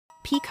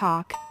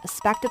Peacock, a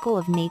spectacle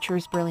of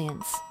nature's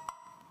brilliance.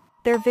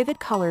 Their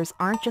vivid colors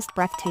aren't just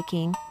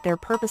breathtaking, they're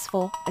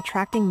purposeful,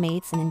 attracting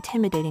mates and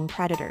intimidating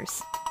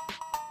predators.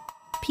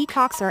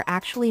 Peacocks are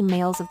actually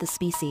males of the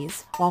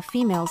species, while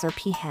females are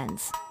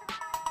peahens.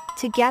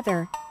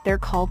 Together, they're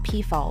called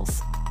peafowls.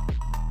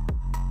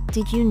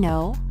 Did you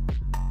know?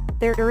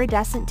 Their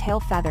iridescent tail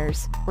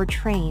feathers, or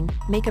train,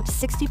 make up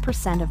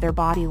 60% of their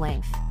body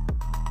length.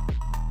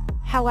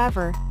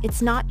 However,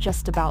 it's not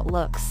just about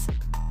looks.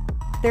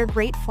 They're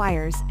great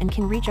flyers and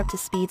can reach up to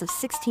speeds of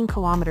 16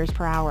 kilometers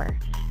per hour.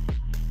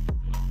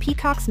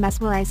 Peacock's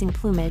mesmerizing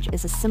plumage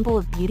is a symbol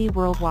of beauty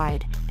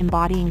worldwide,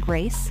 embodying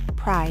grace,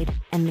 pride,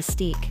 and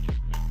mystique.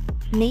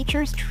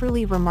 Nature's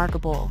truly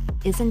remarkable,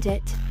 isn't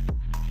it?